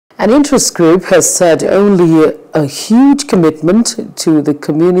An interest group has said only a huge commitment to the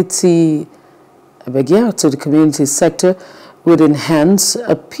community, to the community sector would enhance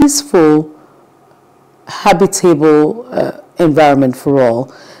a peaceful, habitable environment for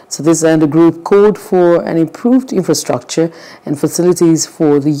all. So this and the group called for an improved infrastructure and facilities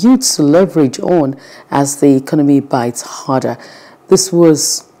for the youths to leverage on as the economy bites harder. This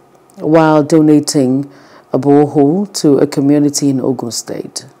was while donating a borehole to a community in Ogun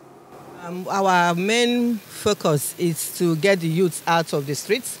State. Our main focus is to get the youths out of the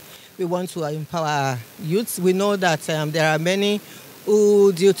streets. We want to empower youths. We know that there are many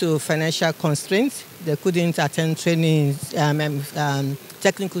who, due to financial constraints, they couldn't attend training,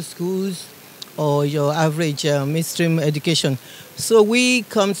 technical schools or your average mainstream education. So we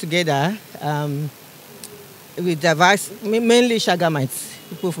come together with diverse, mainly Shagamites.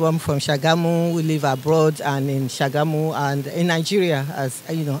 People from Shagamu, we live abroad and in Shagamu and in Nigeria as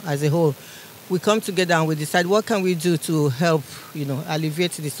a whole. We come together and we decide what can we do to help,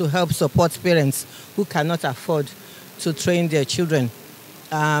 alleviate this, to help support parents who cannot afford to train their children.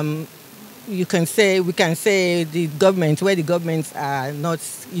 We can say the government, where the governments are not,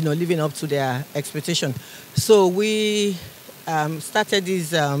 living up to their expectation. So we started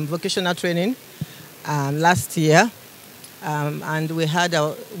this vocational training last year. And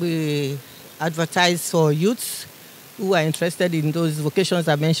we advertised for youths who are interested in those vocations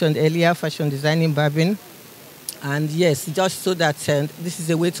I mentioned earlier, fashion designing, barbing. And yes, just so that this is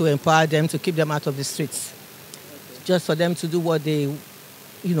a way to empower them, to keep them out of the streets. Just for them to do what they,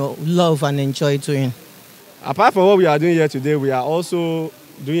 love and enjoy doing. Apart from what we are doing here today, we are also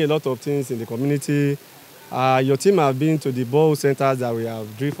doing a lot of things in the community. Your team have been to the borehole centers that we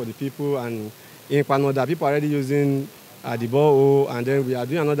have drilled for the people, and in Panoda, people are already using the borehole, and then we are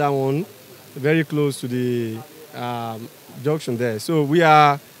doing another one very close to the junction there. So we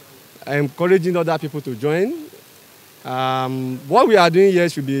are encouraging other people to join. What we are doing here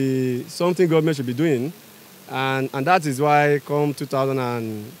should be something government should be doing, and that is why come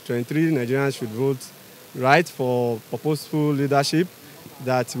 2023, Nigerians should vote right for purposeful leadership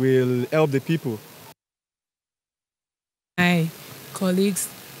that will help the people. My colleagues,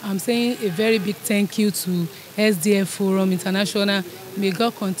 I'm saying a very big thank you to SDF Forum International. May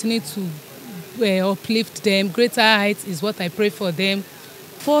God continue to uplift them. Greater heights is what I pray for them.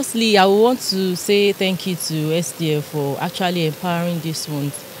 Firstly, I want to say thank you to SDF for actually empowering these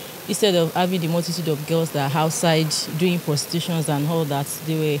ones. Instead of having the multitude of girls that are outside doing prostitutions and all that,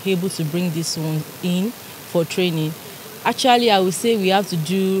 they were able to bring this one in for training. Actually, I would say we have to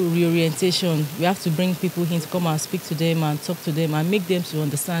do reorientation. We have to bring people in to come and speak to them and talk to them and make them to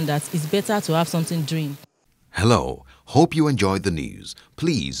understand that it's better to have something doing. Hello, hope you enjoyed the news.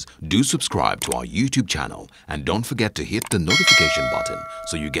 Please do subscribe to our YouTube channel and don't forget to hit the notification button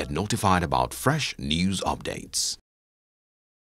so you get notified about fresh news updates.